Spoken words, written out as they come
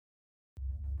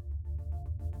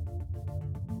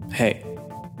Hey,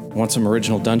 want some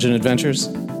original dungeon adventures?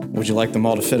 Would you like them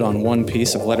all to fit on one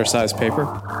piece of letter-sized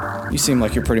paper? You seem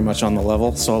like you're pretty much on the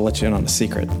level, so I'll let you in on a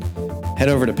secret. Head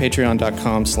over to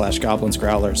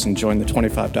patreon.com/goblinsgrowlers and join the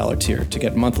 $25 tier to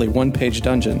get monthly one-page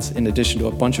dungeons in addition to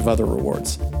a bunch of other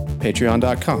rewards.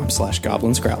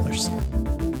 Patreon.com/goblinsgrowlers.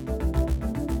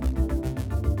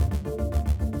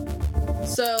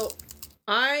 So,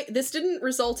 this didn't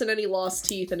result in any lost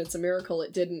teeth, and it's a miracle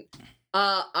it didn't.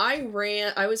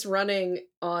 I was running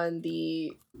on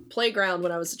the playground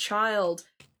when I was a child,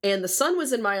 and the sun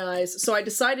was in my eyes, so I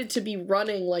decided to be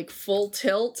running like full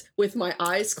tilt with my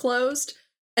eyes closed,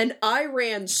 and I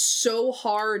ran so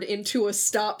hard into a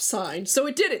stop sign. So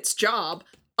it did its job.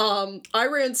 I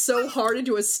ran so hard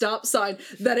into a stop sign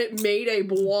that it made a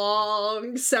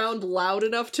bwong sound loud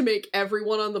enough to make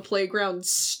everyone on the playground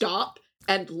stop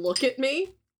and look at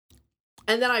me.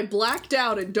 And then I blacked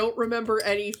out and don't remember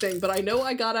anything, but I know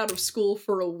I got out of school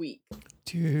for a week.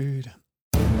 Dude.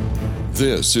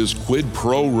 This is Quid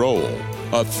Pro Roll,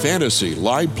 a fantasy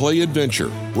live play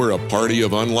adventure where a party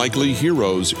of unlikely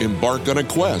heroes embark on a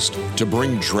quest to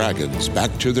bring dragons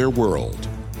back to their world.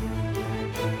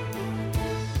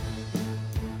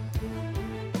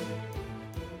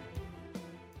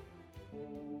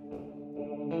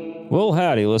 Well,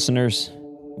 howdy, listeners.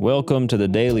 Welcome to the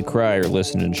Daily Crier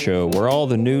listening show, where all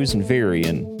the news in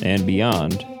Varian and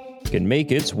beyond can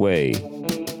make its way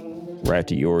right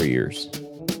to your ears.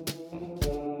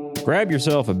 Grab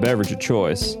yourself a beverage of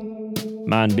choice,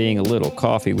 mine being a little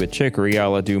coffee with chicory a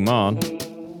la Dumont,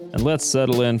 and let's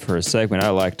settle in for a segment I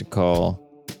like to call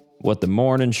What the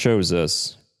Morning Shows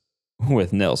Us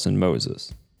with Nelson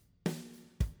Moses.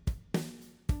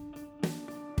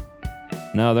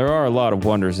 Now, there are a lot of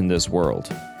wonders in this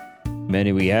world.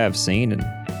 Many we have seen, and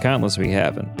countless we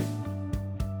haven't.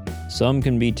 Some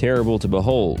can be terrible to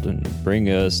behold and bring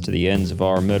us to the ends of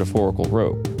our metaphorical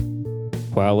rope,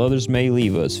 while others may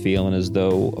leave us feeling as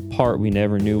though a part we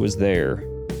never knew was there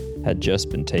had just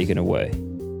been taken away.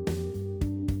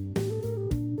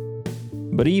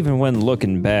 But even when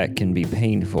looking back can be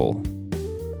painful,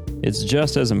 it's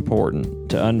just as important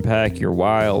to unpack your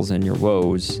wiles and your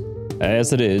woes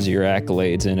as it is your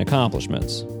accolades and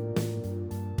accomplishments.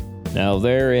 Now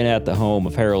there and at the home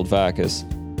of Harold Vicus,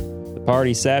 the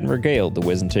party sat and regaled the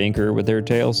wizened tinker with their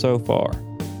tales so far.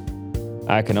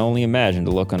 I can only imagine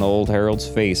the look on old Harold's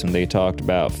face when they talked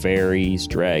about fairies,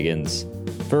 dragons,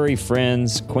 furry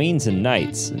friends, queens and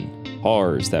knights, and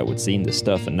horrors that would seem the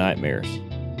stuff of nightmares.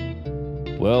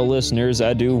 Well, listeners,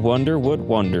 I do wonder what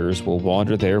wonders will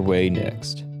wander their way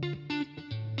next.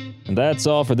 And that's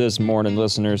all for this morning,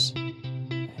 listeners.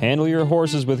 Handle your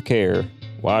horses with care,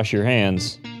 wash your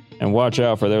hands, and watch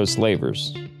out for those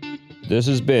slavers. This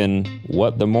has been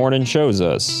What the Morning Shows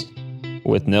Us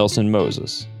with Nelson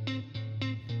Moses.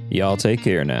 Y'all take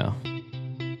care now.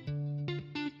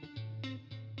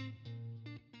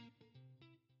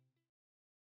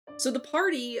 So the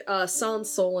party, Sans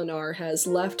Solinar, has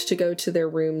left to go to their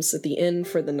rooms at the inn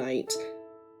for the night.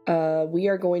 We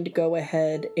are going to go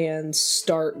ahead and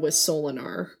start with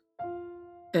Solinar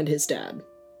and his dad.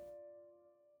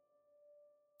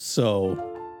 So,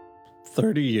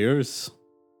 30 years?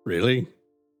 Really?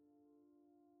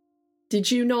 Did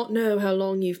you not know how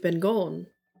long you've been gone?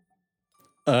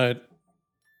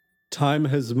 Time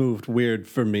has moved weird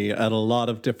for me at a lot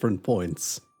of different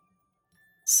points.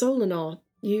 Solinar,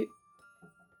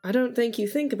 I don't think you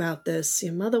think about this.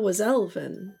 Your mother was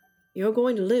elven. You're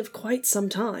going to live quite some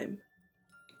time.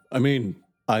 I mean,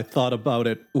 I thought about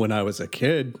it when I was a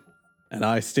kid, and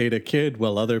I stayed a kid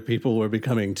while other people were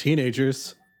becoming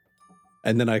teenagers.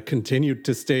 And then I continued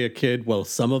to stay a kid while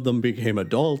some of them became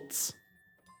adults.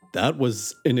 That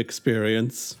was an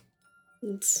experience.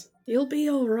 You'll be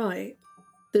all right.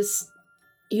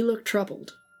 You look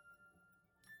troubled.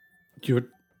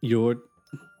 You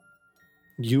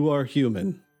are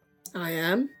human. I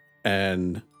am?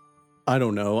 And I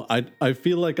don't know, I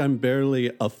feel like I'm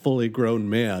barely a fully grown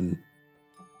man.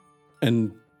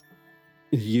 And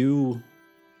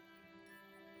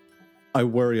I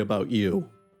worry about you.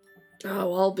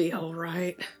 Oh, I'll be all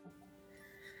right.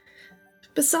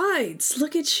 Besides,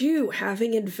 look at you,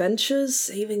 having adventures,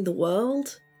 saving the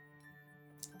world.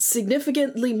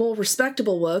 Significantly more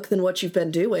respectable work than what you've been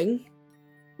doing.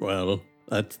 Well,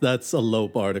 that's a low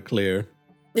bar to clear.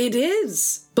 It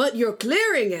is, but you're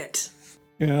clearing it.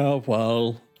 Yeah,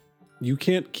 well, you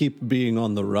can't keep being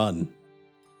on the run.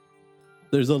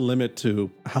 There's a limit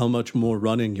to how much more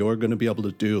running you're going to be able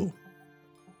to do.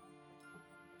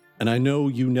 And I know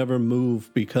you never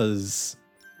move because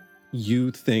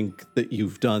you think that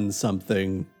you've done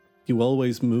something. You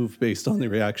always move based on the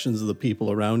reactions of the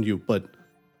people around you, but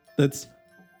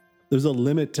there's a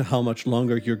limit to how much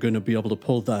longer you're going to be able to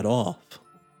pull that off.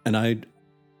 And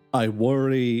I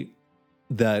worry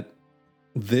that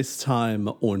this time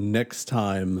or next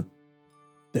time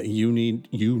that you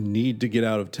need to get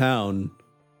out of town,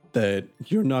 that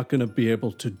you're not going to be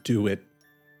able to do it.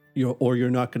 You're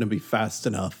not going to be fast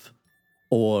enough,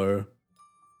 or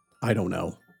I don't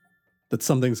know, that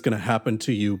something's going to happen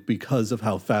to you because of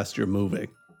how fast you're moving.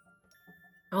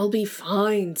 I'll be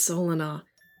fine, Solana.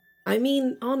 I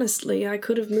mean, honestly, I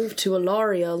could have moved to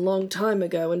Alaria a long time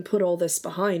ago and put all this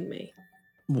behind me.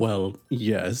 Well,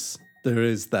 yes, there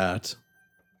is that.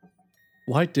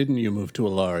 Why didn't you move to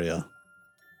Alaria?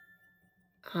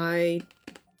 I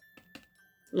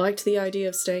liked the idea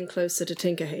of staying closer to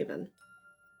Tinkerhaven,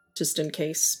 just in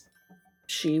case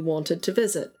she wanted to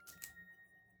visit.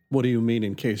 What do you mean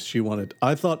in case she wanted?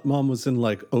 I thought Mom was in,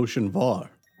 like, Ocean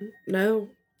Var. No,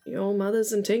 your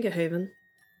mother's in Tinkerhaven.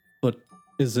 But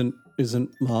isn't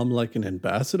Mom like an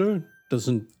ambassador?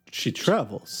 Doesn't she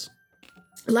travels?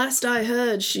 Last I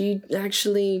heard, she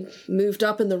actually moved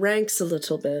up in the ranks a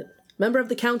little bit. Member of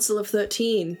the Council of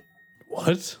 13.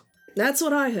 What? That's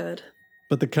what I heard.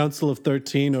 But the Council of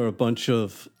 13 are a bunch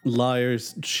of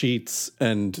liars, cheats,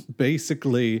 and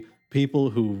basically people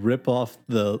who rip off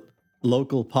the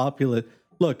local populace.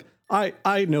 Look,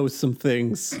 I know some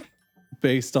things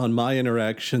based on my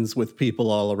interactions with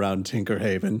people all around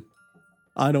Tinkerhaven.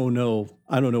 I don't know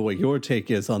what your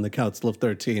take is on the Council of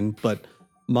 13, but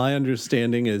my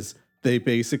understanding is they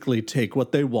basically take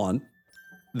what they want,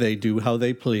 they do how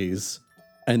they please,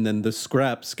 and then the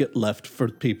scraps get left for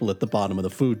people at the bottom of the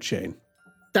food chain.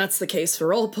 That's the case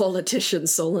for all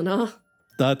politicians, Solana.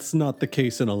 That's not the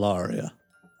case in Alaria.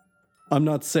 I'm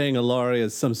not saying Alaria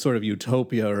is some sort of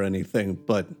utopia or anything,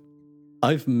 but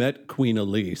I've met Queen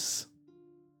Elise,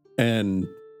 and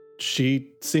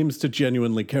she seems to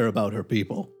genuinely care about her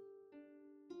people.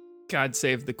 God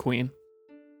save the queen.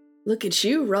 Look at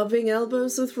you rubbing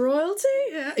elbows with royalty?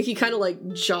 Yeah. He kind of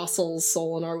like jostles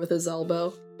Solinar with his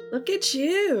elbow. Look at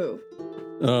you.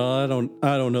 I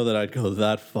don't know that I'd go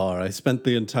that far. I spent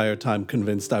the entire time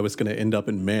convinced I was going to end up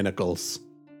in manacles.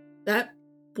 That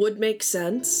would make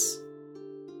sense.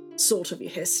 Sort of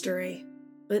your history.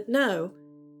 But no.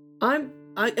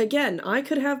 I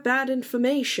could have bad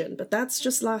information, but that's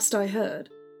just last I heard.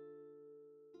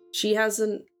 She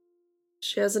hasn't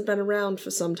been around for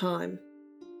some time.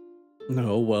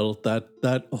 No, well,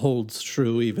 that holds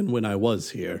true even when I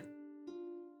was here.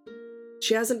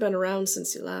 She hasn't been around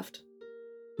since you left.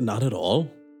 Not at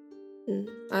all.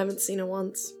 I haven't seen her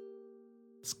once.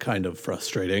 It's kind of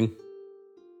frustrating.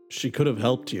 She could have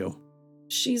helped you.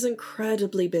 She's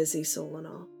incredibly busy,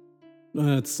 Solinar.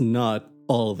 That's not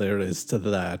all there is to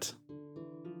that.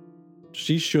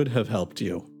 She should have helped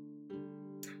you.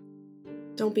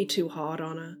 Don't be too hard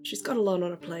on her. She's got a lot on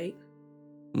her plate.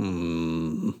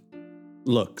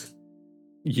 Look,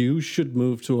 you should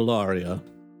move to Alaria.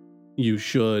 You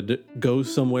should go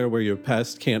somewhere where your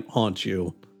past can't haunt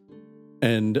you.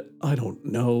 And I don't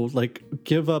know, like,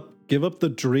 give up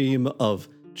the dream of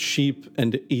cheap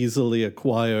and easily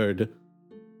acquired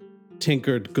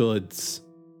tinkered goods.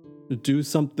 Do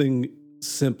something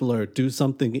simpler, do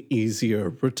something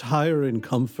easier, retire in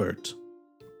comfort.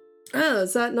 Oh,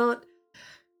 is that not...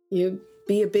 You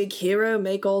be a big hero,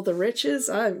 make all the riches,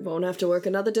 I won't have to work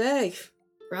another day,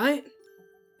 right?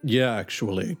 Yeah,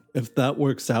 actually. If that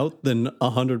works out, then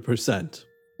 100%.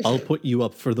 I'll put you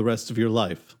up for the rest of your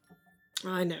life.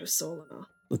 I know, Solinar.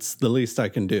 That's the least I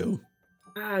can do.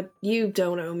 You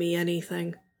don't owe me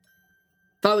anything.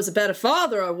 If I was a better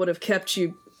father, I would have kept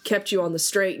you on the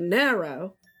straight and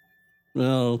narrow.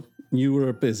 Well, you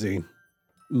were busy.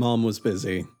 Mom was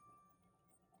busy.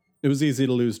 It was easy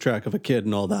to lose track of a kid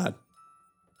and all that.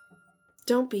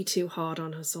 Don't be too hard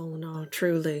on her, Solinar,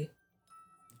 truly.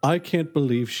 I can't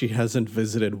believe she hasn't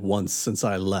visited once since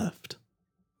I left.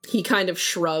 He kind of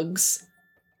shrugs.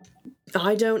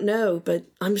 I don't know, but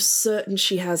I'm certain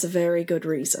she has a very good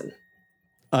reason.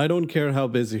 I don't care how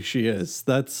busy she is.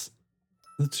 That's...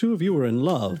 The two of you are in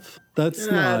love. That's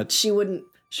not... She wouldn't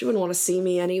want to see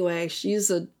me anyway. She's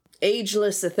an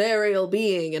ageless, ethereal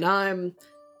being, and I'm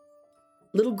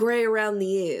a little gray around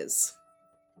the ears.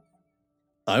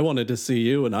 I wanted to see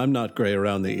you, and I'm not gray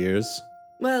around the ears.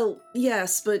 Well,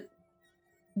 yes, but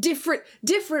different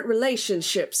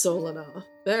relationships, Solinar.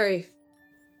 Very,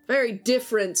 very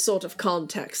different sort of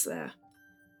context there.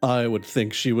 I would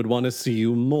think she would want to see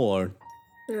you more.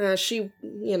 I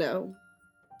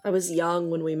was young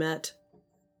when we met.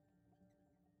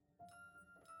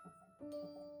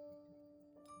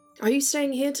 Are you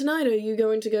staying here tonight, or are you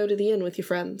going to go to the inn with your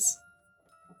friends?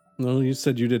 Well, you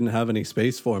said you didn't have any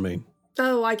space for me.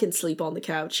 Oh, I can sleep on the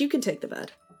couch. You can take the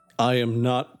bed. I am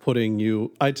not putting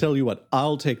you... I tell you what,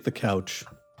 I'll take the couch.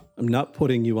 I'm not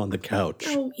putting you on the couch.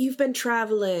 Oh, you've been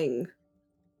traveling.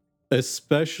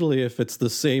 Especially if it's the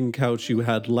same couch you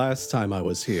had last time I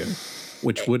was here,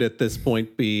 which would at this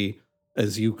point be,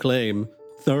 as you claim,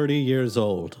 30 years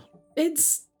old.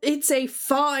 It's a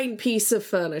fine piece of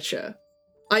furniture.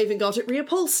 I even got it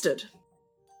reupholstered.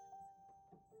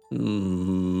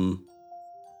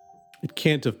 It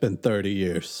can't have been 30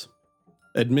 years.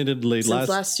 Admittedly, Since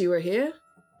last you were here?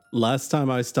 last time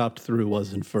I stopped through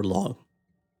wasn't for long,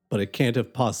 but it can't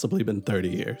have possibly been 30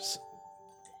 years.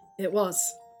 It was.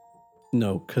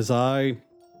 No, because I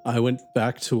went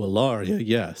back to Alaria,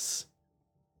 yes.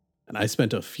 And I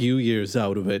spent a few years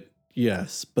out of it,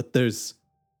 yes. But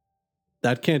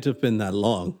that can't have been that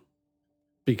long.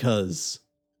 Because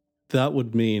that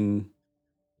would mean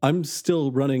I'm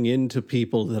still running into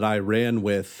people that I ran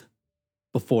with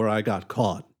before I got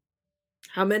caught.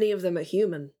 How many of them are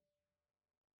human?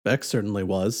 Beck certainly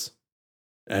was.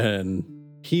 And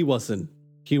he wasn't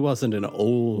an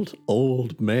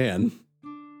old man.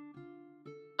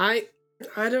 I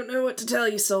don't know what to tell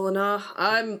you, Solinar.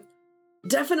 I'm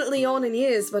definitely on in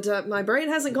years, but my brain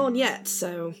hasn't gone yet,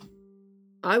 so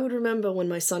I would remember when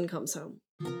my son comes home.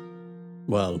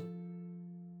 Well,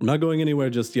 I'm not going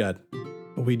anywhere just yet.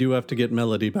 But we do have to get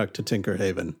Melody back to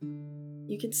Tinkerhaven.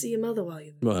 You can see your mother while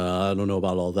you're there. Well, I don't know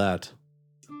about all that.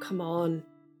 Come on.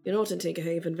 You're not in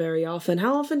Tinkerhaven very often.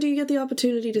 How often do you get the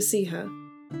opportunity to see her?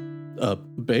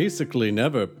 Basically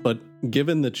never, but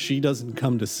given that she doesn't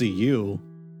come to see you,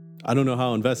 I don't know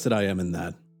how invested I am in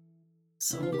that.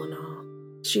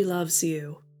 Solinar. She loves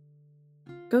you.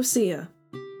 Go see her.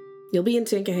 You'll be in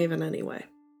Tinkerhaven anyway.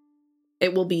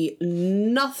 It will be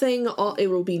it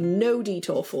will be no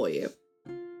detour for you.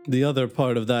 The other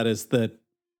part of that is that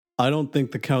I don't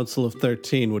think the Council of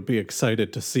 13 would be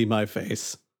excited to see my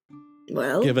face.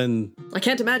 Well, Given... I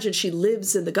can't imagine she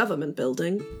lives in the government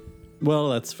building. Well,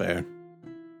 that's fair.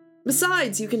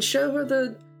 Besides, you can show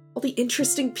her all the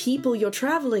interesting people you're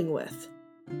traveling with.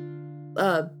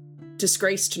 A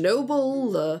disgraced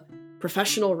noble, a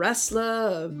professional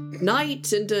wrestler, a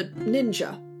knight, and a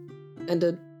ninja. And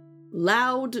a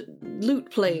loud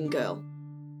lute-playing girl.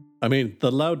 I mean,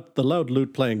 the loud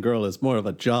lute-playing girl is more of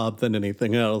a job than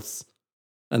anything else.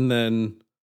 And then,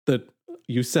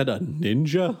 you said a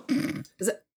ninja?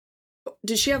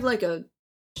 Did she have did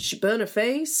she burn her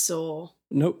face, or?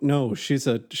 No, she's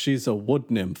a wood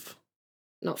nymph.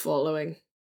 Not following.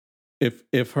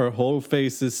 If her whole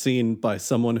face is seen by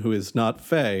someone who is not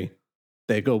Fae,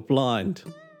 they go blind.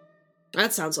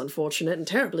 That sounds unfortunate and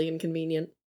terribly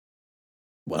inconvenient.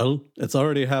 Well, it's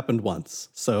already happened once,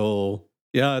 so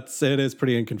yeah, it is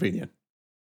pretty inconvenient.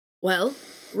 Well,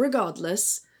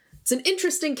 regardless, it's an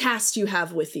interesting cast you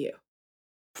have with you.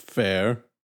 Fair.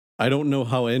 I don't know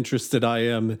how interested I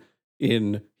am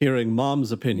in hearing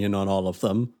Mom's opinion on all of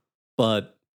them,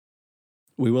 but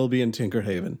we will be in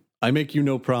Tinkerhaven. I make you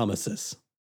no promises.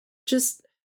 Just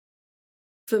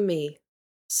for me,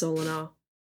 Solinar.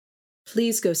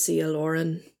 Please go see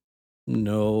Aloran.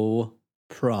 No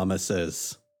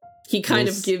promises. He kind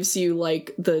of gives you,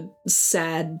 the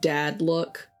sad dad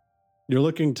look. You're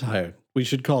looking tired. We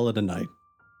should call it a night.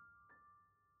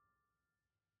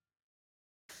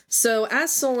 So,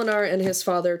 as Solinar and his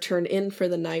father turn in for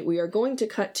the night, we are going to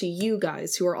cut to you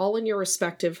guys, who are all in your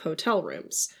respective hotel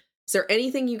rooms. Is there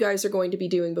anything you guys are going to be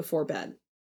doing before bed?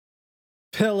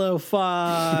 Pillow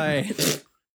fight!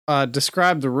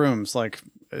 Describe the rooms.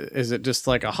 Is it just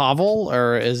like a hovel,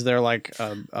 or is there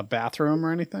a bathroom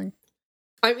or anything?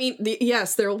 I mean,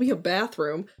 yes, there will be a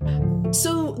bathroom.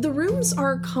 So the rooms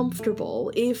are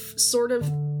comfortable if sort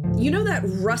of, that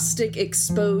rustic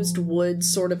exposed wood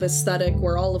sort of aesthetic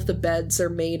where all of the beds are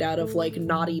made out of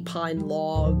knotty pine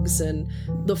logs and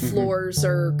the floors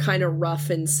are kind of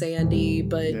rough and sandy,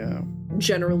 but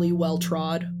generally well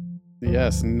trod.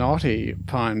 Yes, naughty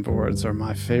pine boards are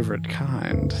my favorite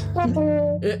kind.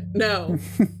 No,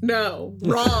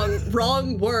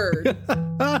 wrong word.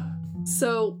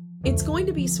 So it's going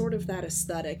to be sort of that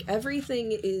aesthetic.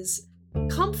 Everything is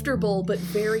comfortable, but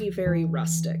very, very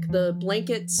rustic. The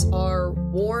blankets are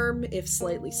warm, if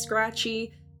slightly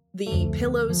scratchy. The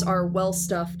pillows are well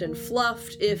stuffed and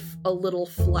fluffed, if a little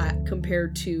flat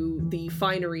compared to the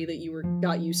finery that you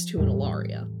got used to in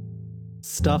Alaria.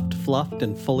 Stuffed, fluffed,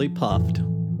 and fully puffed.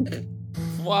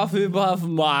 Fluffy buff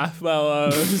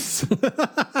marshmallows.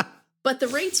 But the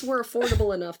rates were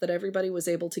affordable enough that everybody was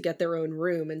able to get their own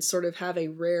room and sort of have a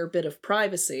rare bit of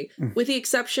privacy, with the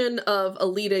exception of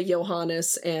Alita,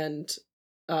 Johannes, and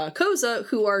Koza,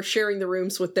 who are sharing the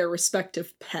rooms with their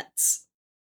respective pets.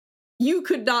 You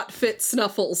could not fit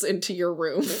Snuffles into your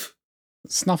room.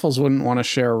 Snuffles wouldn't want to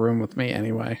share a room with me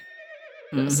anyway.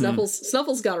 No,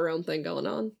 Snuffles got her own thing going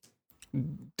on.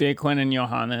 Daquin and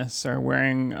Johannes are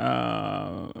wearing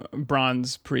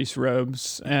bronze priest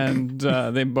robes, and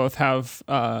they both have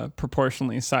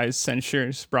proportionally sized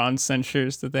censers, bronze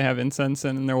censers that they have incense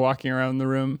in, and they're walking around the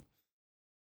room.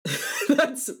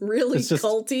 That's really It's just-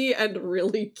 culty and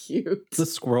really cute. The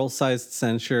squirrel-sized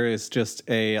censer is just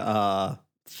a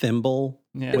thimble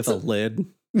Yeah. with a lid.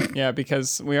 Yeah,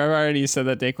 because we already said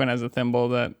that Daquin has a thimble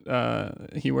that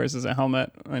he wears as a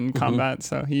helmet in combat,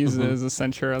 so he uses it as a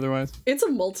censer otherwise. It's a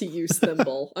multi-use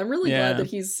thimble. I'm really Yeah. glad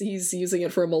that he's using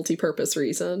it for a multi-purpose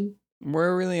reason.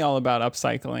 We're really all about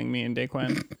upcycling, me and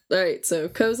Daquin. All right, so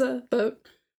Koza, boat.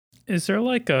 Is there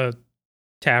like a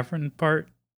tavern part?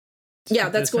 Yeah,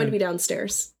 that's going to be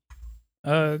downstairs.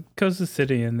 Koza's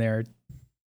sitting in there,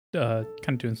 kind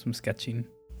of doing some sketching.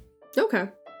 Okay.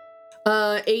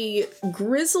 A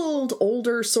grizzled,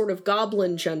 older sort of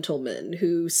goblin gentleman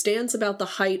who stands about the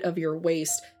height of your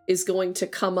waist is going to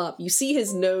come up. You see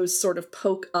his nose sort of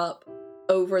poke up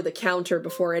over the counter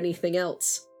before anything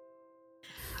else.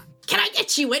 Can I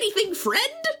get you anything,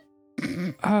 friend?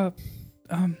 What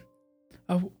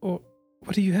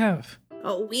do you have?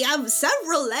 Oh, we have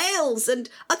several ales and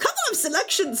a couple of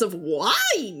selections of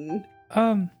wine.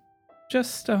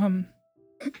 Just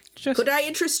Could I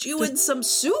interest you in some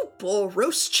soup or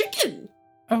roast chicken?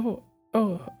 I'll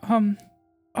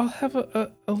have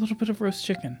a little bit of roast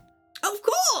chicken. Of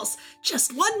course!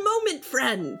 Just one moment,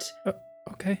 friend.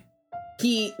 Okay.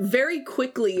 He very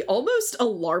quickly, almost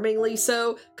alarmingly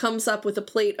so, comes up with a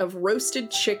plate of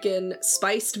roasted chicken,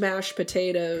 spiced mashed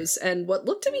potatoes, and what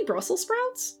look to be Brussels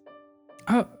sprouts.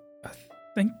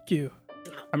 Thank you.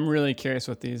 I'm really curious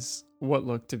what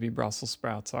look to be Brussels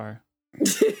sprouts are.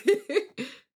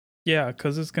 Yeah,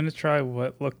 Koza's gonna try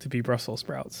what look to be Brussels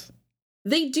sprouts.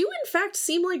 They do, in fact,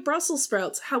 seem like Brussels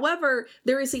sprouts. However,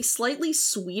 there is a slightly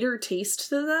sweeter taste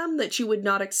to them that you would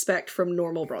not expect from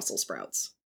normal Brussels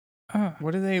sprouts.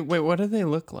 What do they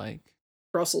look like?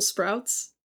 Brussels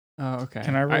sprouts? Oh, okay.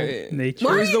 Can I roll nature?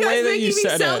 Why It are was you the way guys that making you me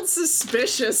said sound it.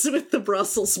 suspicious with the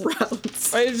Brussels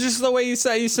sprouts? It's just the way you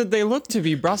said they look to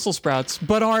be Brussels sprouts,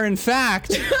 but are in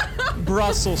fact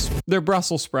they're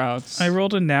Brussels sprouts. I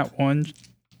rolled a nat 1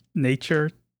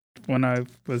 nature when I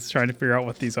was trying to figure out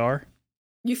what these are.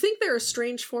 You think they're a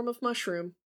strange form of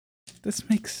mushroom. This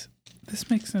makes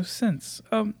no sense.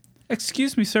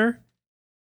 Excuse me, sir.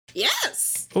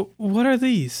 Yes! What are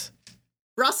these?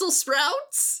 Brussels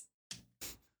sprouts?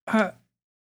 Oh,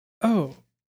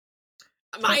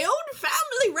 My own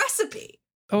family recipe.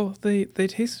 they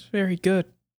taste very good.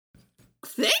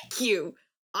 Thank you.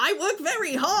 I work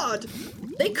very hard.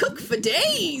 They cook for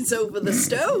days over the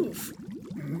stove.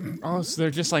 Oh, so they're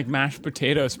just like mashed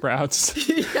potato sprouts.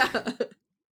 Yeah.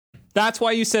 That's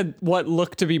why you said what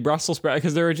looked to be Brussels sprouts,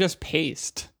 because they were just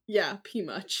paste. Yeah, pretty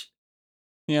much.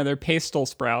 Yeah, they're pastel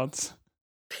sprouts.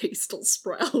 Pastel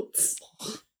sprouts.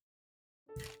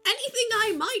 Anything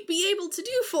I might be able to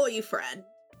do for you, friend?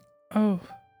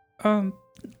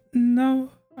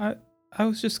 No. I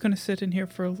was just gonna sit in here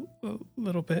for a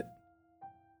little bit.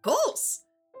 Of course.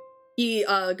 He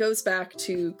goes back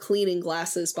to cleaning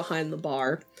glasses behind the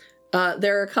bar.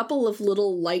 There are a couple of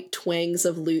little light twangs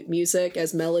of lute music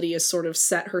as Melody has sort of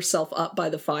set herself up by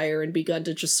the fire and begun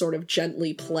to just sort of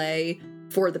gently play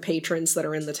for the patrons that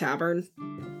are in the tavern.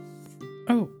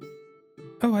 Oh,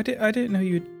 I didn't know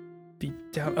you'd be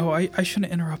down. Oh, I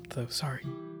shouldn't interrupt though. Sorry.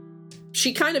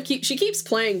 She kind of keeps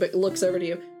playing, but looks over to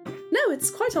you. No,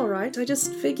 it's quite all right. I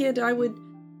just figured I would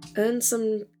earn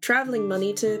some traveling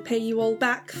money to pay you all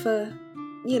back for,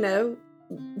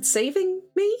 saving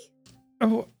me.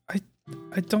 Oh,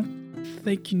 I don't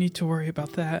think you need to worry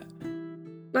about that.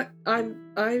 I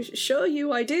assure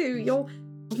you I do. You're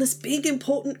on this big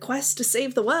important quest to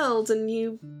save the world, and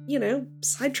you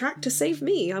sidetracked to save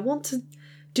me. I want to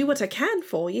do what I can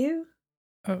for you.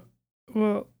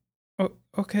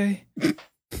 Okay.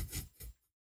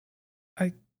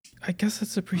 I guess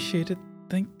that's appreciated.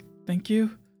 Thank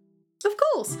you. Of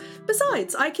course.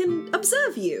 Besides, I can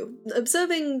observe you.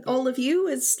 Observing all of you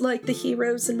as like the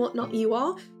heroes and whatnot you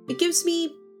are, it gives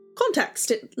me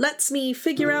context. It lets me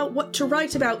figure out what to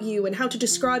write about you and how to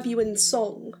describe you in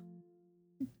song.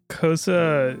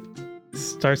 Koza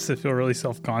starts to feel really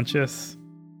self-conscious.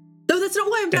 Though that's that's not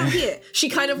why I'm down here. She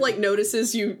kind of like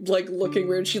notices you like looking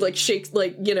weird. She like shakes,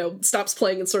 like, you know, stops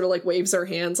playing and sort of like waves her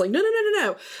hands like, no.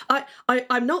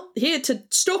 I'm not here to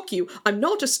stalk you. I'm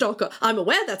not a stalker. I'm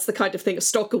aware that's the kind of thing a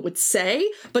stalker would say,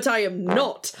 but I am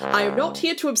not. I am not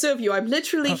here to observe you. I'm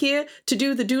literally here to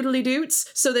do the doodly doots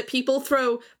so that people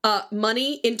throw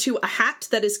money into a hat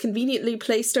that is conveniently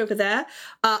placed over there.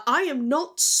 I am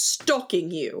not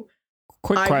stalking you.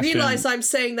 Quick question. I realize I'm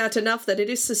saying that enough that it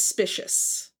is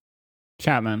suspicious.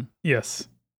 Chapman. Yes.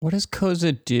 What does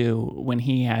Koza do when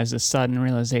he has a sudden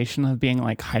realization of being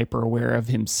like hyper aware of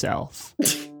himself?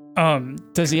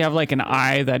 Does he have like an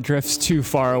eye that drifts too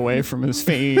far away from his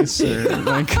face, or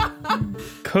like?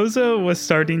 Koza was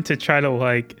starting to try to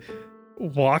like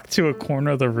walk to a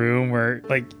corner of the room where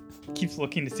like keeps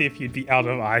looking to see if he'd be out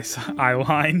of eye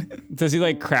line. Does he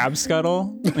like crab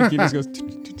scuttle? Like he just goes.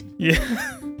 Yeah.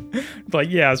 Like,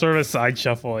 yeah, sort of a side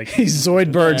shuffle. Like He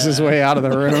Zoidbergs his way out of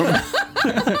the room.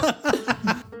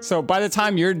 So by the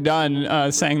time you're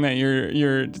done saying that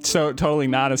you're so totally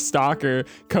not a stalker,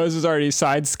 Koza's already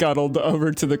side scuttled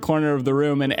over to the corner of the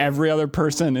room, and every other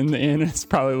person in the inn is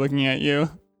probably looking at you.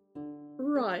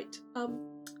 Right.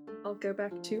 I'll go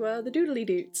back to the doodly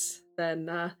doots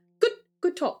then.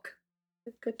 Good talk.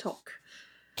 Good talk.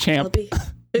 Champ.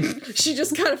 She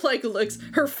just kind of like looks,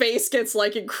 her face gets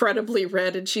like incredibly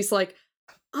red, and she's like,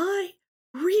 I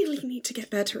really need to get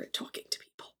better at talking to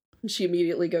people. And she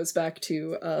immediately goes back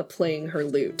to playing her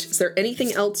lute. Is there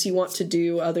anything else you want to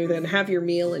do other than have your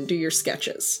meal and do your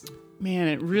sketches? Man,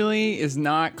 it really is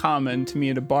not common to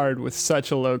meet a bard with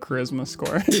such a low charisma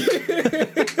score.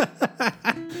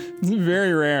 It's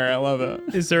very rare. I love it.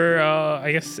 Is there,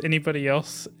 I guess, anybody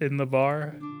else in the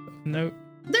bar? Note.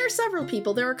 There are several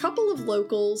people. There are a couple of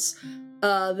locals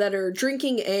that are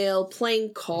drinking ale,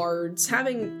 playing cards,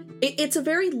 having... It's a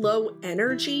very low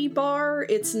energy bar.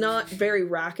 It's not very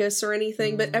raucous or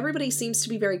anything, but everybody seems to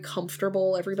be very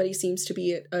comfortable. Everybody seems to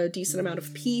be at a decent amount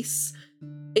of peace.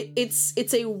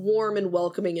 It's a warm and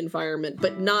welcoming environment,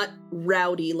 but not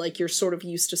rowdy like you're sort of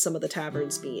used to some of the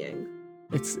taverns being.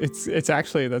 It's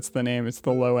actually, that's the name. It's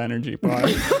the low energy bar.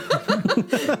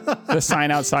 The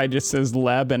sign outside just says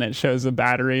Leb, and it shows a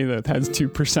battery that has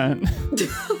 2%.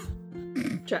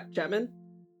 Chapman?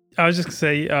 I was just gonna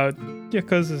say,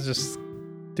 Koza's just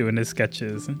doing his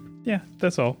sketches, and yeah,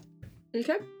 that's all.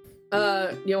 Okay.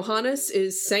 Johannes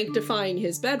is sanctifying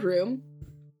his bedroom.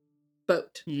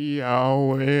 Boat.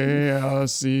 Yahweh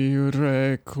asi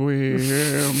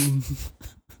requiem.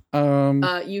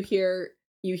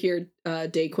 You hear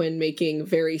Daquin making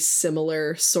very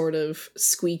similar sort of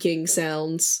squeaking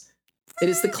sounds. It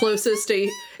is the closest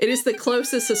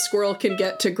a squirrel can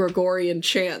get to Gregorian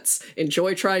chants.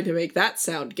 Enjoy trying to make that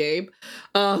sound, Gabe.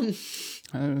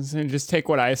 Just take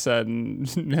what I said and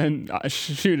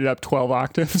shoot it up 12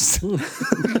 octaves.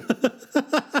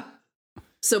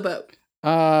 So, Boat.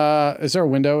 Is there a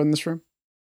window in this room?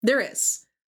 There is.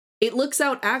 It looks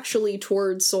out actually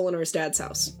towards Solinar's dad's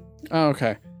house. Oh,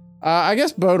 okay. I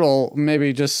guess Bodil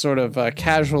maybe just sort of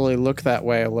casually look that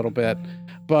way a little bit,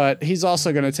 but he's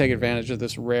also going to take advantage of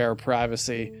this rare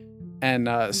privacy and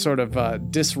sort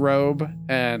of disrobe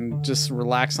and just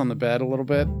relax on the bed a little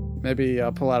bit. Maybe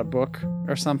pull out a book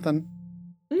or something.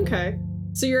 Okay.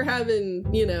 So you're having,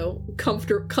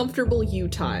 comfortable you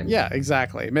time. Yeah,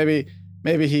 exactly. Maybe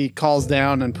he calls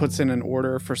down and puts in an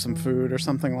order for some food or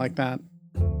something like that.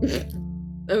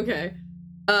 Okay.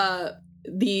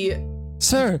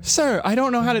 Sir, I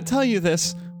don't know how to tell you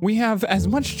this. We have as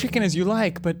much chicken as you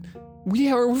like, but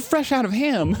we're fresh out of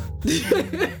ham.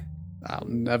 I'll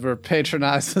never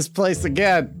patronize this place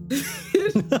again.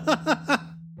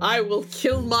 I will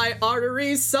kill my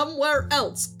arteries somewhere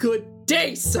else. Good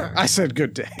day, sir. I said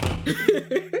good day.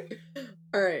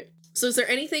 All right. So is there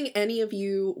anything any of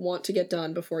you want to get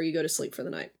done before you go to sleep for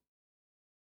the night?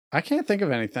 I can't think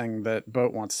of anything that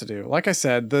Boat wants to do. Like I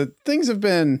said, the things have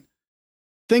been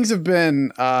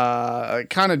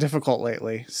kind of difficult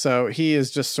lately. So he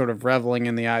is just sort of reveling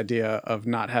in the idea of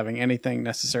not having anything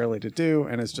necessarily to do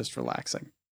and is just relaxing.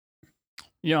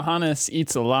 Johannes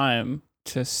eats a lime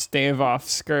to stave off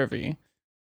scurvy,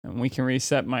 and we can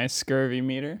reset my scurvy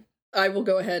meter. I will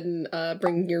go ahead and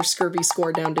bring your scurvy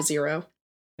score down to 0.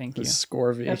 Thank you.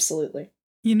 Scurvy. Absolutely.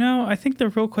 I think the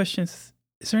real question is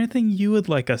there anything you would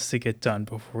like us to get done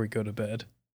before we go to bed?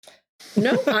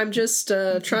 No, I'm just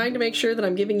trying to make sure that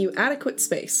I'm giving you adequate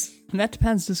space. And that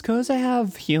depends. Does Koza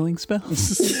have healing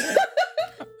spells?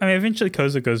 I mean, eventually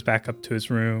Koza goes back up to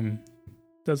his room,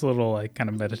 does a little kind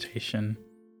of meditation,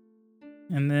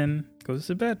 and then goes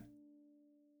to bed.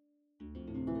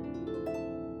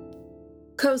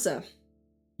 Koza.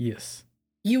 Yes.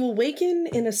 You awaken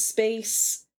in a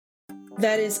space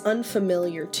that is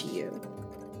unfamiliar to you.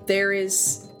 There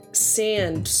is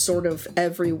sand sort of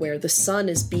everywhere. The sun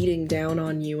is beating down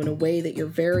on you in a way that you're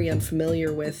very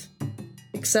unfamiliar with,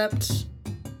 except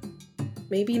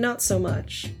maybe not so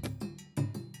much.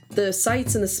 The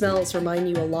sights and the smells remind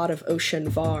you a lot of Ocean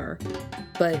Var,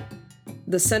 but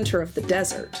the center of the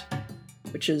desert,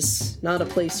 which is not a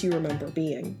place you remember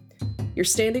being. You're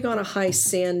standing on a high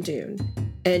sand dune,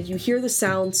 and you hear the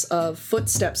sounds of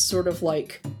footsteps sort of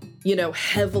like,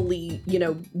 heavily,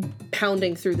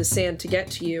 pounding through the sand to get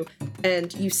to you,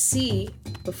 and you see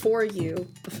before you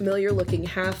a familiar-looking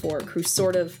half-orc who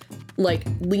sort of,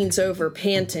 leans over,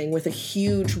 panting, with a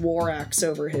huge war axe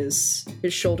over his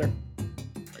shoulder.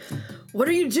 What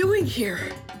are you doing here?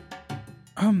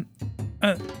 What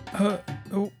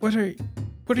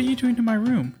are you doing in my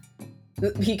room?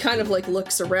 He kind of,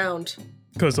 looks around.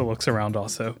 Koza looks around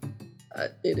also.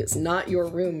 It is not your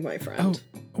room, my friend.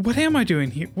 Oh, what am I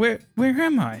doing here? Where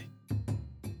am I?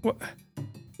 What?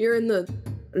 You're in the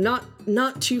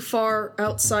not too far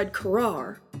outside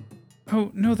Karar.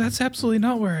 Oh, no, that's absolutely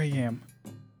not where I am.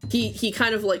 He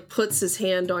kind of puts his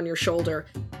hand on your shoulder.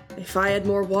 If I had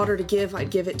more water to give, I'd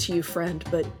give it to you, friend,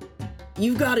 but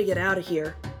you've got to get out of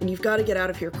here, and you've got to get out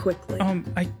of here quickly.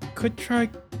 I could try.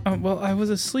 Well, I was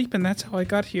asleep, and that's how I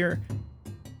got here.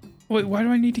 Wait, why do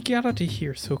I need to get out of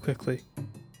here so quickly?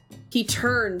 He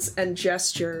turns and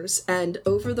gestures, and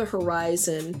over the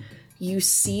horizon, you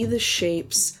see the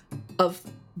shapes of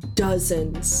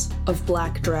dozens of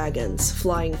black dragons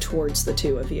flying towards the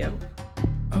two of you.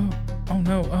 Oh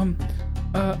no.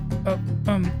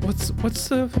 What's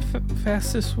the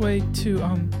fastest way to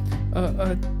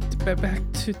back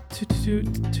to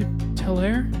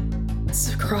Telair?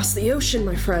 It's across the ocean,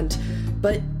 my friend.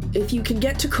 But if you can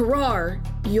get to Karar,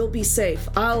 you'll be safe.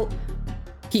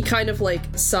 He kind of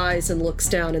sighs and looks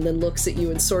down and then looks at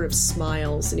you and sort of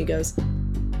smiles, and he goes,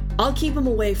 I'll keep him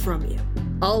away from you.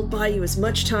 I'll buy you as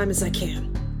much time as I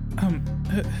can.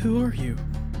 Who are you?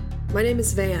 My name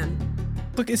is Van.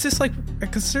 Look, is this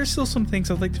because there's still some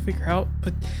things I'd like to figure out,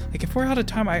 but if we're out of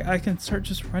time, I can start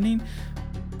just running.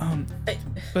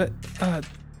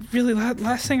 Really,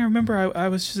 last thing I remember, I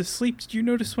was just asleep. Did you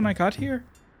notice when I got here?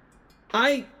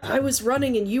 I was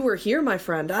running and you were here, my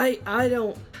friend. I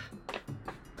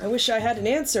wish I had an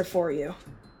answer for you.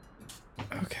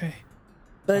 Okay.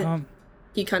 But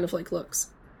he kind of looks.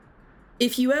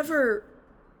 If you ever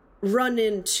run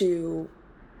into...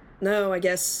 No, I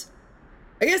guess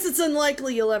it's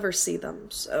unlikely you'll ever see them,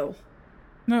 so...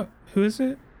 No, who is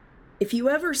it? If you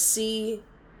ever see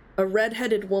a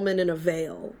red-headed woman in a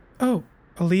veil... Oh,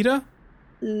 Alita?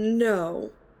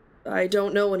 No, I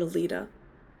don't know an Alita.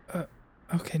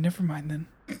 Okay, never mind then.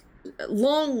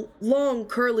 Long,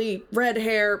 curly, red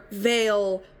hair,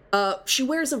 veil. She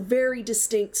wears a very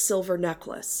distinct silver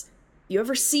necklace. You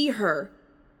ever see her,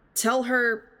 tell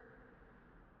her,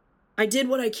 I did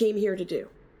what I came here to do.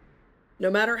 No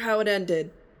matter how it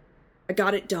ended, I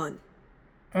got it done.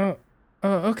 Oh,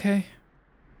 okay.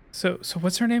 So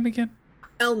what's her name again?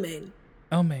 Elmaine.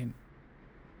 Elmaine.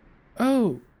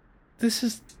 Oh, this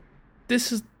is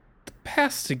the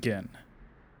past again.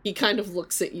 He kind of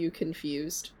looks at you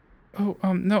confused. Oh,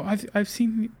 no, I've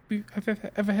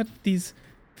had these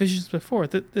visions before.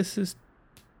 This is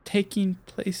taking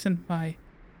place in my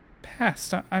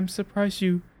past. I'm surprised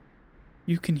you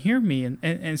can hear me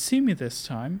and see me this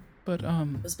time, but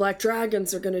Those black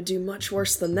dragons are gonna do much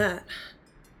worse than that.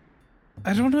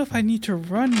 I don't know if I need to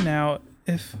run now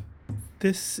if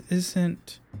this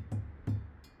isn't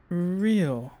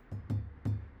real.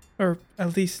 Or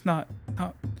at least not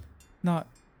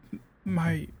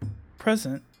my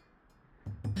present.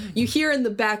 You hear in the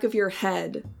back of your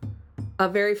head a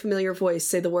very familiar voice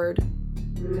say the word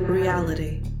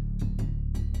reality.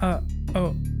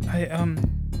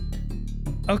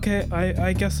 Okay,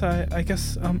 I guess,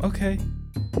 okay.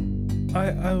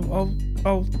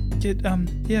 I'll get,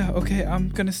 yeah, okay, I'm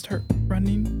gonna start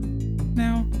running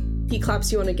now. He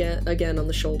claps you on again on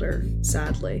the shoulder,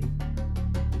 sadly.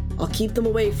 I'll keep them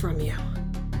away from you.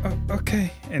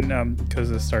 Okay. And,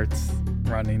 Koza starts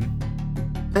running.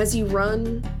 As you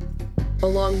run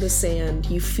along the sand,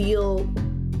 you feel...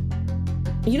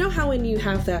 You know how when you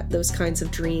have those kinds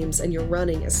of dreams and you're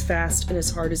running as fast and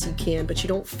as hard as you can, but you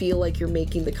don't feel like you're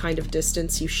making the kind of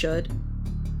distance you should?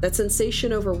 That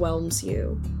sensation overwhelms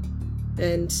you.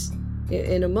 And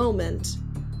in a moment,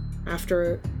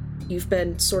 after you've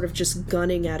been sort of just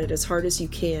gunning at it as hard as you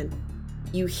can,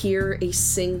 you hear a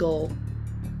single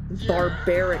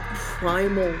barbaric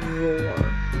primal roar.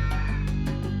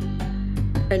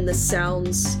 And the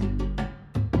sounds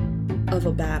of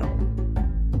a battle.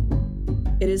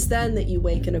 It is then that you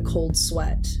wake in a cold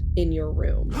sweat in your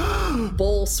room.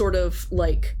 Bull sort of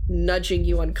like nudging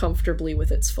you uncomfortably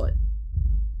with its foot.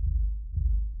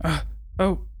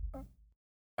 Oh,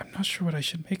 I'm not sure what I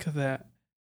should make of that.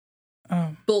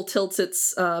 Bull tilts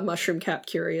its mushroom cap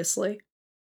curiously.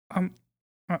 I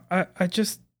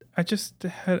just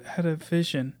had a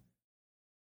vision.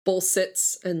 Bull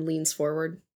sits and leans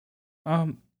forward.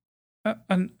 An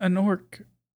orc,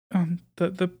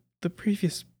 the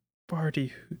previous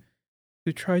party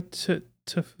who tried to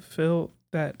fulfill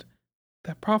that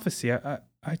prophecy. I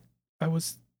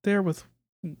was there with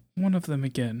one of them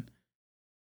again.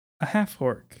 A half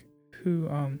orc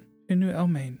who knew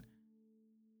Elmain.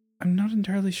 I'm not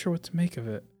entirely sure what to make of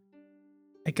it.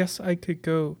 I guess I could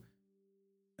go.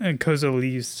 And Kozo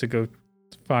leaves to go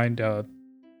find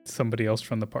somebody else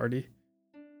from the party.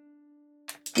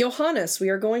 Johannes, we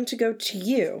are going to go to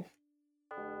you.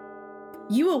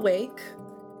 You awake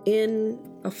in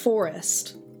a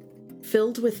forest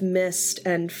filled with mist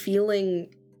and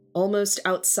feeling almost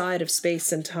outside of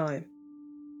space and time.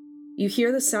 You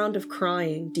hear the sound of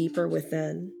crying deeper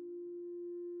within.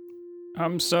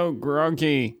 I'm so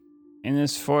groggy, and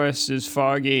this forest is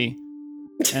foggy,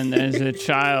 and there's a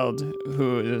child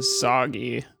who is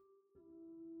soggy.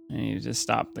 I need to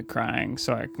stop the crying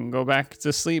so I can go back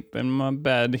to sleep in my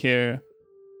bed here.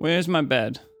 Where's my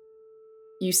bed?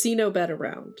 You see no bed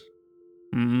around.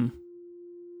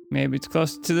 Maybe it's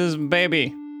close to this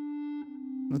baby.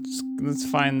 Let's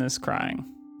find this crying.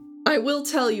 I will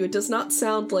tell you, it does not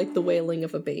sound like the wailing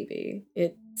of a baby.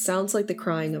 It sounds like the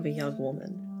crying of a young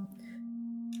woman.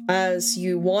 As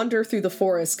you wander through the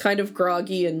forest, kind of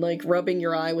groggy and like rubbing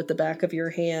your eye with the back of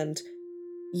your hand,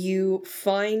 you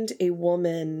find a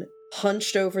woman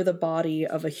hunched over the body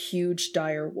of a huge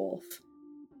dire wolf.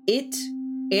 It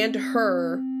and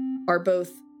her are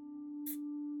both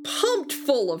pumped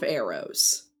full of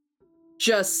arrows.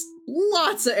 Just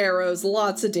lots of arrows,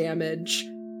 lots of damage.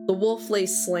 The wolf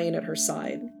lays slain at her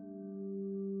side.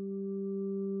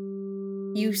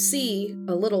 You see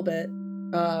a little bit,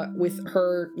 with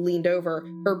her leaned over,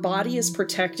 her body is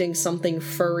protecting something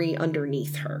furry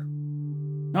underneath her.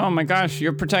 Oh my gosh,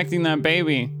 you're protecting that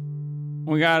baby.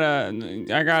 I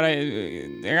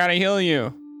gotta heal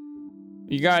you.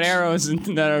 You got arrows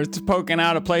that are poking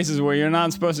out of places where you're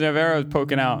not supposed to have arrows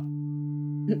poking out.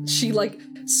 She, like,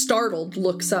 startled,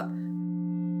 looks up.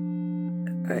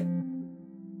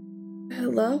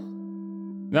 Hello?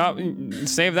 No,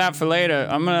 save that for later.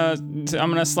 I'm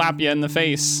gonna slap you in the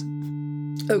face.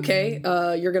 Okay,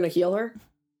 you're gonna heal her?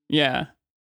 Yeah.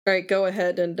 Alright, go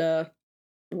ahead and,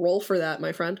 roll for that,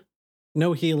 my friend.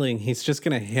 No healing. He's just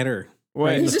gonna hit her. Wait,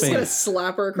 right in He's the just gonna face.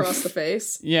 slap her across the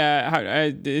face.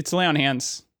 Yeah, it's lay on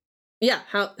hands. Yeah,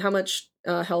 how much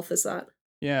health is that?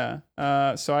 Yeah.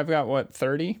 So I've got, what,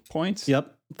 30 points?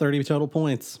 Yep, 30 total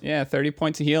points. Yeah, 30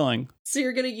 points of healing. So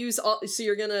you're gonna use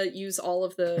all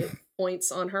of the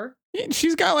points on her?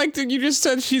 She's got, like, you just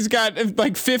said she's got,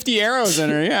 like, 50 arrows in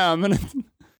her. Yeah, I'm gonna...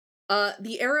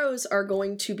 The arrows are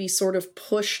going to be sort of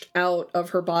pushed out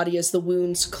of her body as the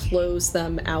wounds close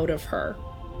them out of her.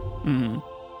 Mm-hmm.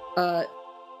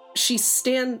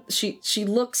 She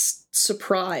looks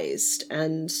surprised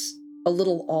and a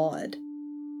little awed.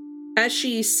 As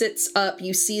she sits up,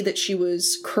 you see that she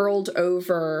was curled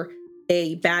over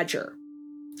a badger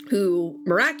who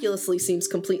miraculously seems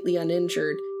completely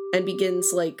uninjured and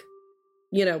begins, like,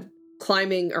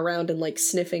 climbing around and, like,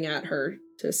 sniffing at her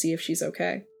to see if she's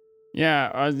okay.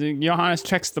 Yeah, Johannes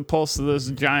checks the pulse of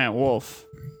this giant wolf.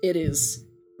 It is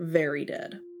very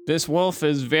dead. This wolf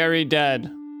is very dead.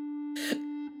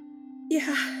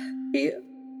 Yeah,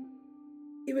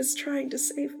 he was trying to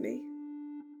save me.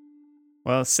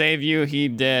 Well, save you he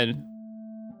did.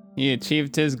 He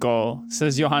achieved his goal,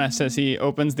 says Johannes as he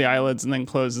opens the eyelids and then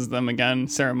closes them again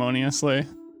ceremoniously.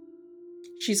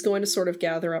 She's going to sort of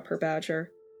gather up her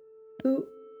badger. Who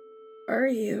are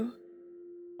you?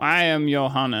 I am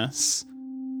Johannes.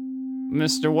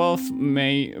 Mr. Wolf,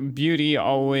 may beauty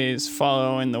always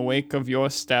follow in the wake of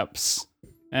your steps,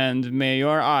 and may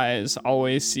your eyes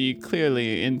always see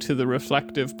clearly into the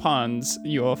reflective ponds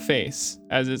your face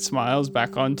as it smiles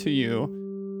back onto you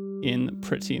in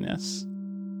prettiness.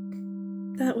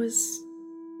 That was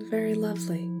very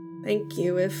lovely. Thank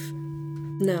you.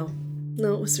 No,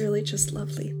 it was really just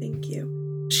lovely. Thank you.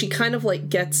 She kind of, like,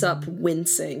 gets up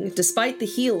wincing. Despite the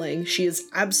healing, she is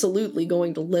absolutely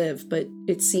going to live, but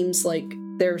it seems like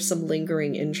there are some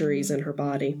lingering injuries in her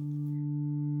body.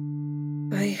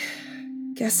 I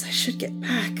guess I should get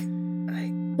back.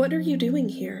 What are you doing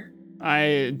here?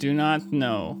 I do not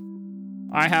know.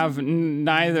 I have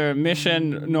neither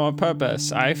mission nor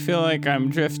purpose. I feel like I'm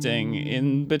drifting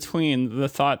in between the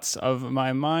thoughts of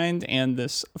my mind and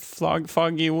this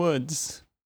foggy woods.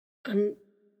 I'm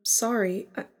sorry.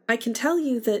 I can tell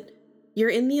you that you're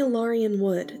in the Alarian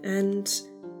Wood, and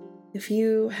if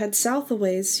you head south a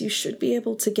ways, you should be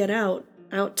able to get out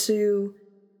to,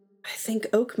 I think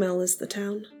Oakmill is the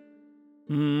town.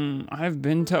 I've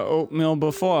been to Oatmill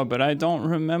before, but I don't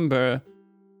remember.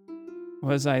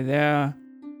 Was I there?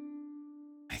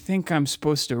 I think I'm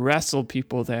supposed to wrestle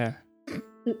people there.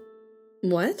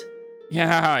 What?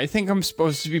 Yeah, I think I'm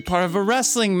supposed to be part of a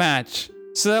wrestling match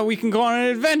so that we can go on an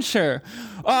adventure.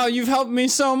 Oh, you've helped me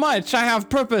so much. I have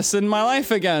purpose in my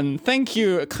life again. Thank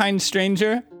you, kind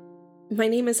stranger. My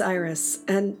name is Iris,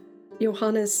 and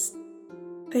Johannes,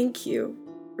 thank you,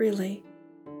 really.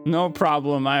 No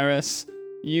problem, Iris.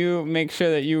 You make sure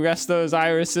that you rest those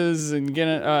irises and get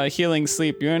a healing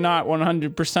sleep. You're not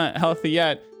 100% healthy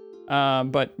yet,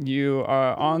 but you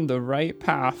are on the right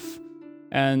path.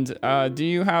 And do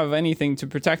you have anything to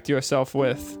protect yourself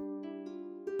with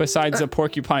besides a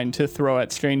porcupine to throw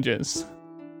at strangers?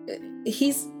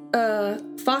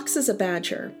 Fox is a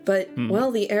badger, but, well,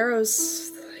 the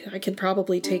arrows, I could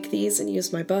probably take these and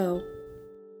use my bow.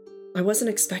 I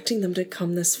wasn't expecting them to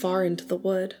come this far into the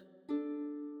wood.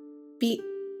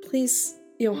 Please,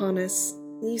 Johannes,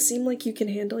 you seem like you can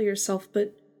handle yourself,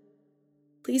 but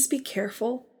please be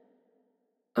careful.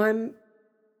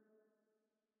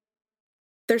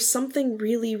 There's something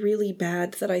really, really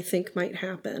bad that I think might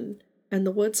happen, and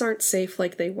the woods aren't safe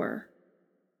like they were.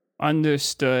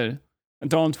 Understood.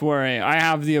 Don't worry, I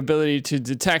have the ability to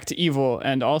detect evil,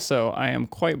 and also I am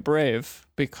quite brave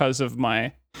because of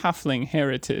my halfling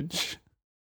heritage.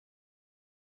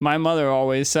 My mother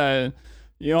always said,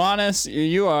 Johannes,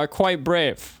 you are quite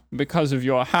brave because of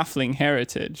your halfling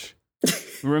heritage.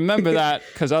 Remember that,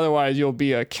 because otherwise you'll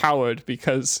be a coward,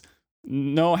 because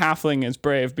no halfling is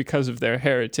brave because of their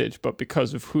heritage, but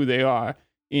because of who they are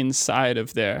inside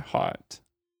of their heart.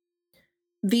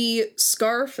 The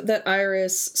scarf that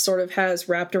Iris sort of has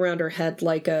wrapped around her head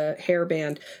like a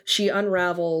hairband, she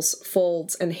unravels,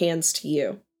 folds, and hands to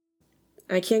you.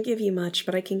 I can't give you much,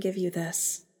 but I can give you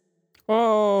this.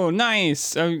 Oh,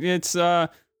 nice. It's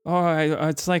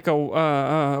like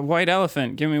a white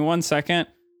elephant. Give me 1 second.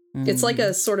 It's like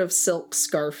a sort of silk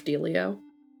scarf dealio.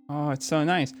 Oh, it's so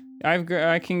nice.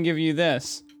 I can give you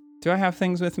this. Do I have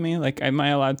things with me? Like, am I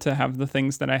allowed to have the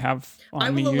things that I have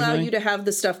on me usually? I will allow you to have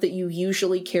the stuff that you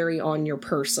usually carry on your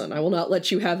person. I will not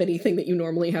let you have anything that you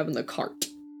normally have in the cart.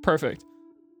 Perfect.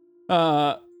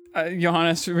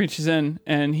 Johannes reaches in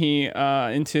and he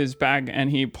into his bag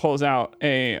and he pulls out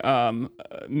a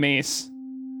mace.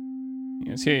 He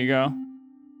goes, here you go.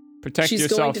 Protect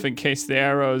yourself in case the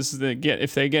arrows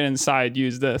if they get inside,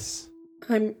 use this.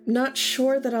 I'm not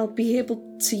sure that I'll be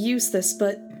able to use this,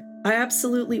 but I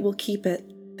absolutely will keep it.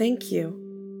 Thank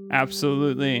you.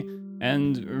 Absolutely.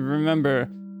 And remember,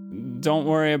 don't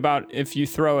worry about if you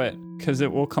throw it, because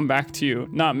it will come back to you.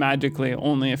 Not magically,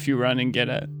 only if you run and get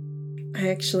it. I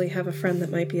actually have a friend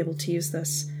that might be able to use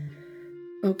this.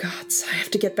 Oh gods, I have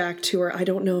to get back to her. I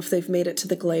don't know if they've made it to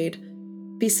the glade.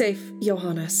 Be safe,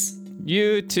 Johannes.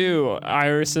 You too,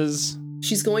 Irises.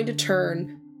 She's going to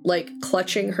turn, like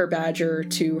clutching her badger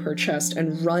to her chest,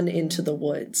 and run into the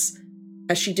woods.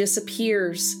 As she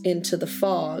disappears into the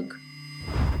fog,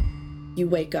 you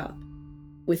wake up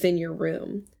within your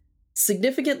room,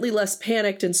 significantly less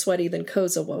panicked and sweaty than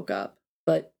Koza woke up,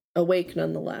 but awake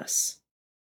nonetheless.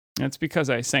 That's because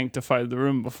I sanctified the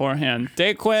room beforehand.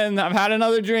 Daquin, I've had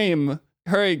another dream.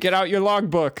 Hurry, get out your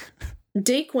logbook.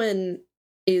 Daquin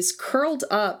is curled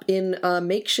up in a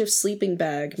makeshift sleeping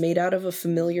bag made out of a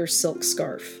familiar silk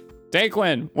scarf.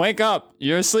 Daquin, wake up.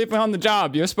 You're sleeping on the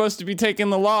job. You're supposed to be taking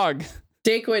the log.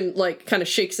 Daquin, kind of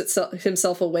shakes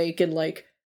himself awake and,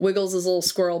 wiggles his little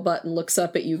squirrel butt and looks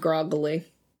up at you groggily.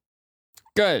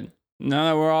 Good. Now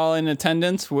that we're all in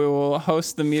attendance, we will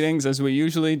host the meetings as we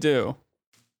usually do.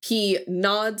 He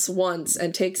nods once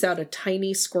and takes out a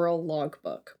tiny squirrel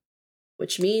logbook,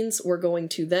 which means we're going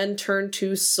to then turn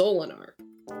to Solinar.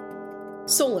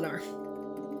 Solinar,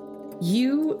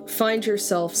 you find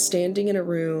yourself standing in a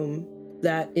room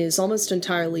that is almost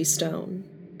entirely stone.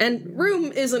 And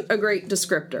room isn't a great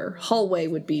descriptor. Hallway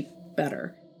would be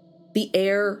better. The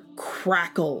air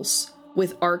crackles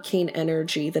with arcane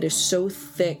energy that is so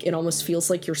thick it almost feels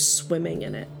like you're swimming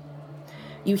in it.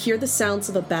 You hear the sounds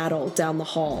of a battle down the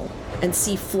hall and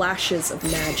see flashes of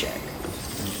magic.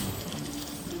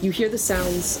 You hear the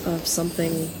sounds of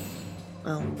something,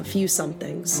 a few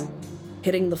somethings,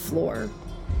 hitting the floor.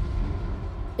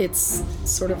 It's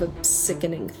sort of a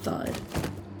sickening thud.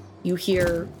 You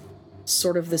hear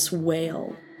sort of this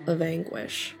wail of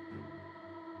anguish.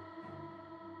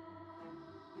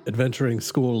 Adventuring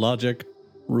school logic,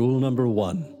 rule number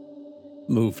 1.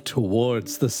 Move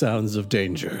towards the sounds of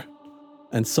danger.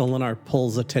 And Solinar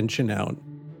pulls attention out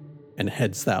and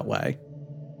heads that way.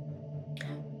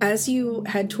 As you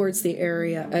head towards the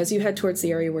area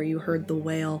where you heard the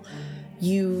wail,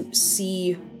 you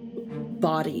see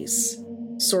bodies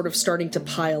sort of starting to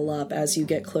pile up as you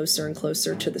get closer and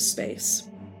closer to the space.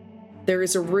 There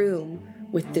is a room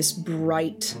with this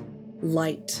bright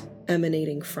light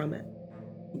emanating from it.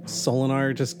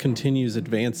 Solinar just continues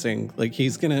advancing. Like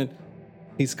he's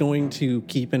going to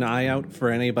keep an eye out for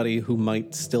anybody who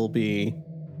might still be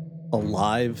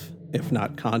alive, if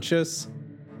not conscious.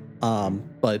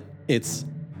 But it's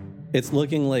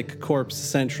looking like corpse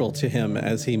central to him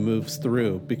as he moves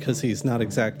through, because he's not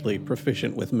exactly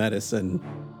proficient with medicine,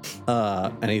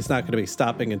 and he's not going to be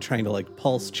stopping and trying to like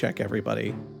pulse check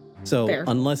everybody. So Fair.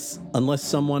 unless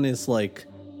someone is like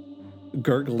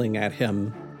gurgling at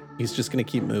him, he's just going to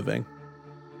keep moving.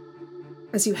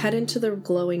 As you head into the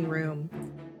glowing room,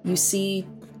 you see,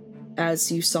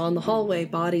 as you saw in the hallway,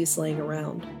 bodies laying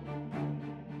around.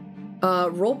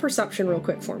 Roll perception real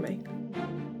quick for me.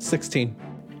 16.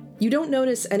 You don't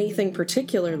notice anything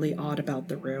particularly odd about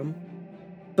the room,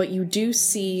 but you do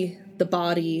see the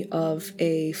body of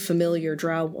a familiar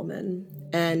drow woman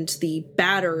and the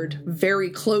battered, very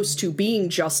close to being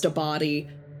just a body,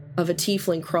 of a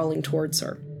tiefling crawling towards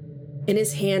her. In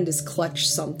his hand is clutched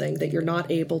something that you're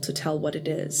not able to tell what it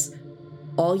is.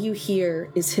 All you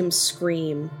hear is him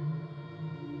scream,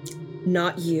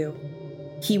 "Not you.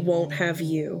 He won't have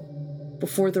you,"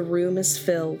 before the room is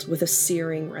filled with a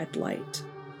searing red light.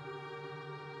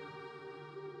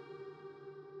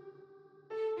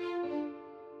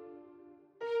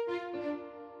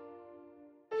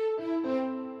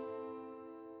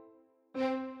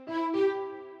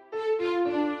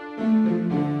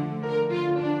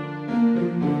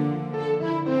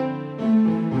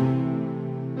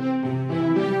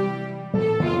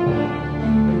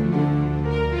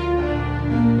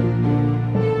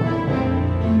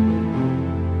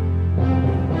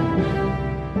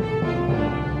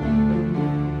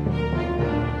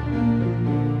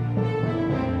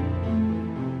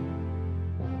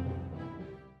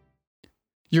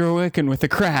 You're awakened with a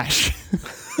crash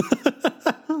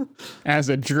as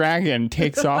a dragon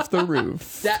takes off the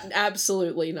roof. That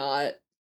absolutely not.